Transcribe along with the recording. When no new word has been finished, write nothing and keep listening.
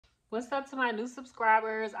What's up to my new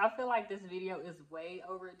subscribers? I feel like this video is way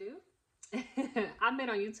overdue. I've been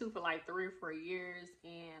on YouTube for like 3 or 4 years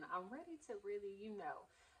and I'm ready to really,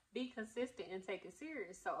 be consistent and take it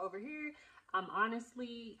serious. So over here, I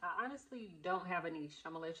honestly don't have a niche.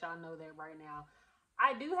 I'm gonna let y'all know that right now.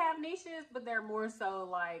 I do have niches, but they're more so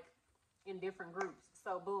like in different groups.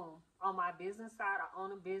 So boom, on my business side, I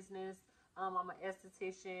own a business. I'm an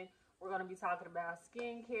esthetician. We're gonna be talking about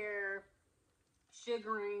skincare,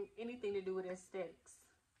 sugaring, anything to do with aesthetics.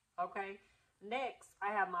 Okay. Next,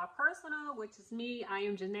 I have my personal, which is me. I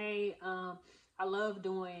am Janae. I love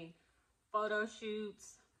doing photo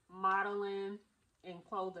shoots, modeling, and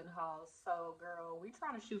clothing hauls. So, girl, we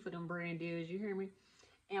trying to shoot for them brand deals. You hear me?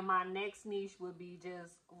 And my next niche would be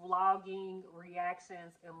just vlogging,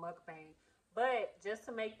 reactions, and mukbang. But just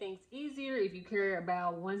to make things easier, if you care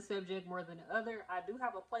about one subject more than the other, I do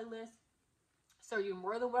have a playlist. So you're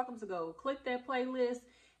more than welcome to go click that playlist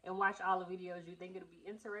and watch all the videos you think it'll be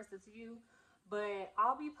interesting to you. But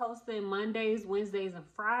I'll be posting Mondays, Wednesdays, and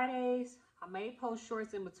Fridays. I may post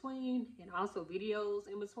shorts in between and also videos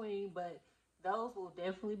in between, but those will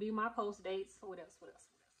definitely be my post dates. What else?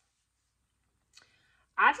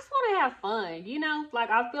 I just want to have fun, like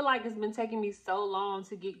I feel like it's been taking me so long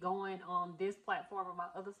to get going on this platform or my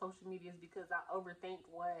other social medias because I overthink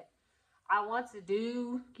what I want to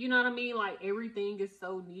do. You know what I mean? Like everything is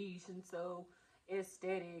so niche and so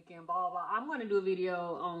aesthetic and blah blah. I'm gonna do a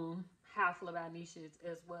video on how I feel about niches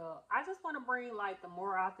as well. I just want to bring like the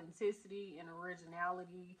more authenticity and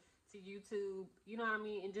originality to YouTube. You know what I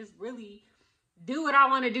mean? And just really do what I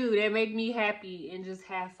want to do that make me happy and just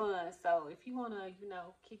have fun. So if you want to,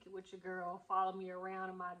 kick it with your girl, follow me around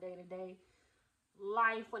in my day-to-day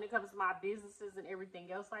life when it comes to my businesses and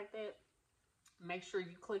everything else like that, make sure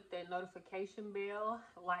you click that notification bell,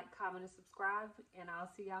 like, comment, and subscribe, and I'll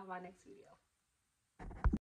see y'all in my next video.